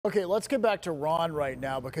Okay, let's get back to Ron right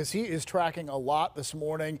now because he is tracking a lot this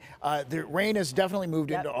morning. The rain has definitely moved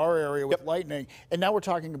into our area with lightning, and now we're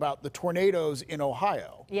talking about the tornadoes in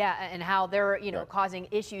Ohio. Yeah, and how they're, causing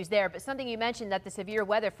issues there. But something you mentioned that the severe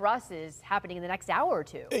weather for us is happening in the next hour or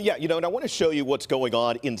two. Yeah, and I want to show you what's going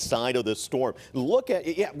on inside of this storm. Look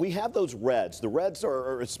at, we have those reds. The reds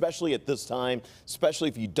are, especially at this time, especially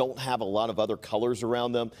if you don't have a lot of other colors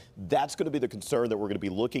around them, that's going to be the concern that we're going to be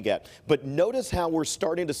looking at. But notice how we're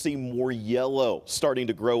starting to see more yellow starting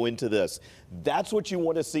to grow into this. That's what you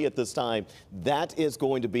want to see at this time. That is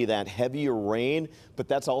going to be that heavier rain, but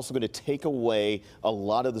that's also going to take away a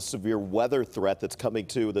lot of the severe weather threat that's coming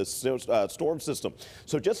to the storm system.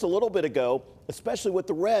 So just a little bit ago, especially with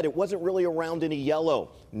the red, it wasn't really around any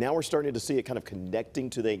yellow. Now we're starting to see it kind of connecting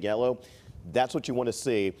to the yellow. That's what you want to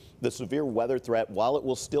see. The severe weather threat, while it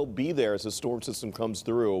will still be there as the storm system comes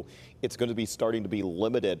through, it's going to be starting to be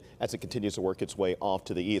limited as it continues to work its way off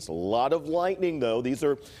to the east. A lot of lightning, though. These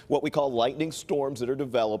are what we call lightning storms that are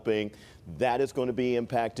developing. That is going to be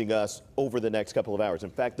impacting us over the next couple of hours. In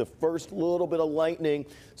fact, the first little bit of lightning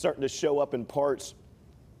starting to show up in parts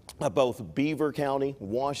of both Beaver County,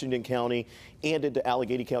 Washington County, and into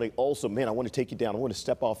Allegheny County also. Man, I want to take you down. I want to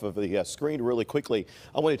step off of the screen really quickly.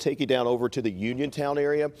 I want to take you down over to the Uniontown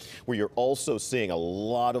area where you're also seeing a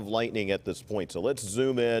lot of lightning at this point. So let's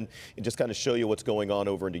zoom in and just kind of show you what's going on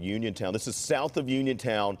over into Uniontown. This is south of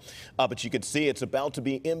Uniontown, but you can see it's about to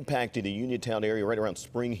be impacting the Uniontown area right around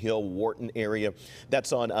Spring Hill, Wharton area.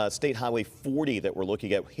 That's on State Highway 40 that we're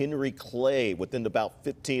looking at. Henry Clay, within about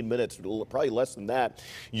 15 minutes, probably less than that,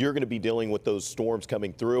 you're going to be dealing with those storms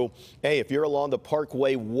coming through. Hey, if you're along the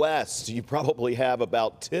Parkway West, you probably have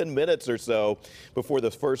about 10 minutes or so before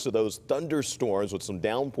the first of those thunderstorms with some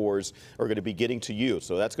downpours are going to be getting to you.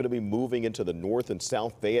 So that's going to be moving into the North and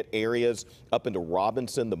South Fayette areas, up into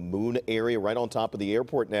Robinson, the Moon area, right on top of the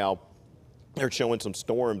airport now. They're showing some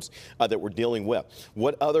storms that we're dealing with.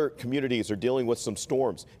 What other communities are dealing with some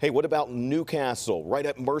storms? Hey, what about Newcastle? Right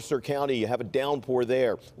at Mercer County, you have a downpour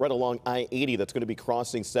there, right along I-80 that's going to be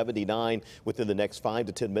crossing 79 within the next 5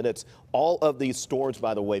 to 10 minutes. All of these storms,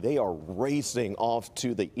 by the way, they are racing off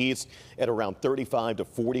to the east at around 35 to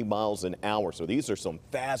 40 miles an hour. So these are some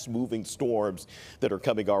fast-moving storms that are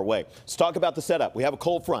coming our way. Let's talk about the setup. We have a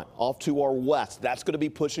cold front off to our west. That's going to be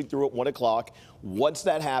pushing through at 1 o'clock. Once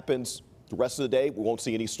that happens, the rest of the day, we won't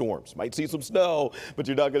see any storms. Might see some snow, but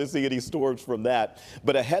you're not going to see any storms from that.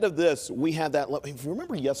 But ahead of this, we have that. If you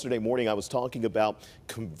remember yesterday morning, I was talking about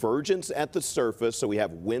convergence at the surface. So we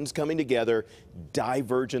have winds coming together,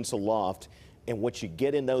 divergence aloft. And what you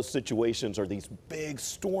get in those situations are these big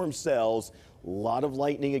storm cells. A lot of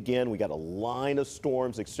lightning again. We got a line of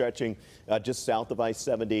storms stretching just south of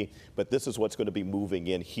I-70, but this is what's going to be moving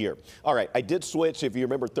in here. All right, I did switch. If you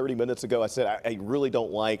remember 30 minutes ago, I said I really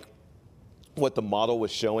don't like what the model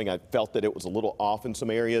was showing. I felt that it was a little off in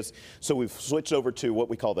some areas. So we've switched over to what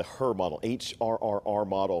we call the HRRR model, HRRR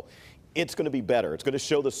model. It's going to be better. It's going to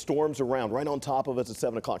show the storms around right on top of us at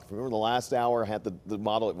 7 o'clock. Remember the last hour I had the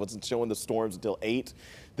model, it wasn't showing the storms until 8.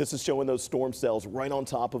 This is showing those storm cells right on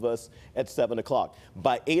top of us at 7 o'clock.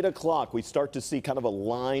 By 8 o'clock, we start to see kind of a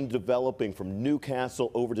line developing from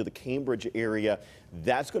Newcastle over to the Cambridge area.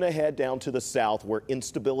 That's going to head down to the south where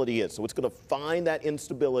instability is. So it's going to find that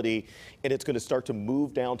instability and it's going to start to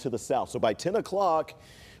move down to the south. So by 10 o'clock,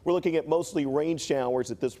 we're looking at mostly rain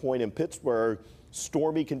showers at this point in Pittsburgh.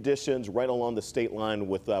 Stormy conditions right along the state line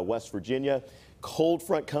with West Virginia. Cold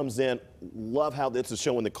front comes in. Love how this is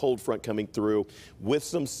showing the cold front coming through with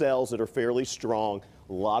some cells that are fairly strong.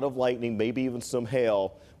 A lot of lightning, maybe even some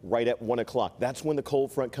hail right at 1 o'clock. That's when the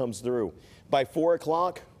cold front comes through. By 4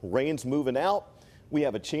 o'clock, rain's moving out. We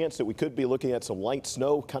have a chance that we could be looking at some light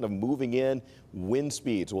snow kind of moving in. Wind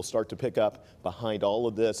speeds will start to pick up behind all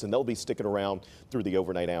of this, and they'll be sticking around through the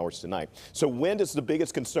overnight hours tonight. So wind is the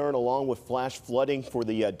biggest concern, along with flash flooding for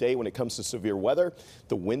the day when it comes to severe weather.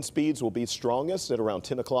 The wind speeds will be strongest at around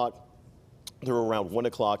 10 o'clock through around 1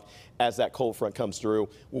 o'clock as that cold front comes through.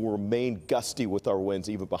 We'll remain gusty with our winds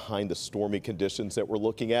even behind the stormy conditions that we're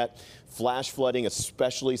looking at. Flash flooding,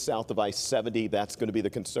 especially south of I-70, that's going to be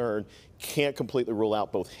the concern. Can't completely rule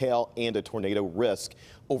out both hail and a tornado risk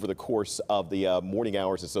over the course of the morning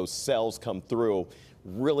hours as those cells come through.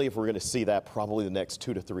 Really, if we're going to see that, probably the next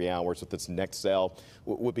 2 to 3 hours with this next cell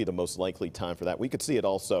would be the most likely time for that. We could see it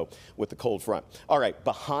also with the cold front. All right,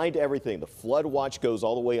 behind everything, the flood watch goes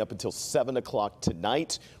all the way up until 7 o'clock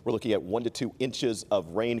tonight. We're looking at 1 to 2 inches of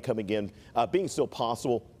rain coming in, being still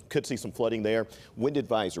possible. Could see some flooding there. Wind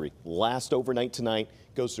advisory last overnight tonight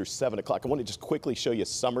goes through 7 o'clock. I want to just quickly show you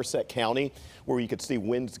Somerset County, where you could see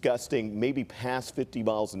winds gusting maybe past 50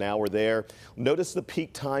 miles an hour there. Notice the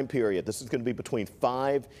peak time period. This is going to be between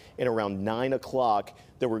 5 and around 9 o'clock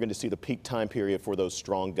that we're going to see the peak time period for those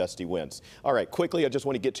strong gusty winds. All right, quickly, I just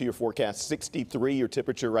want to get to your forecast. 63 your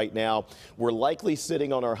temperature right now. We're likely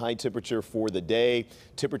sitting on our high temperature for the day.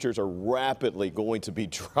 Temperatures are rapidly going to be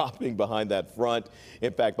dropping behind that front.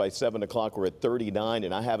 In fact, by 7 o'clock, we're at 39,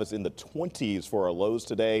 and I have us in the 20s for our lows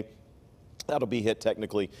today. That'll be hit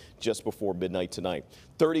technically just before midnight tonight.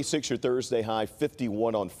 36 your Thursday high,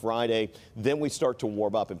 51 on Friday. Then we start to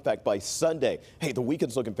warm up. In fact, by Sunday, hey, the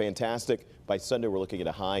weekend's looking fantastic. By Sunday, we're looking at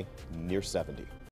a high near 70.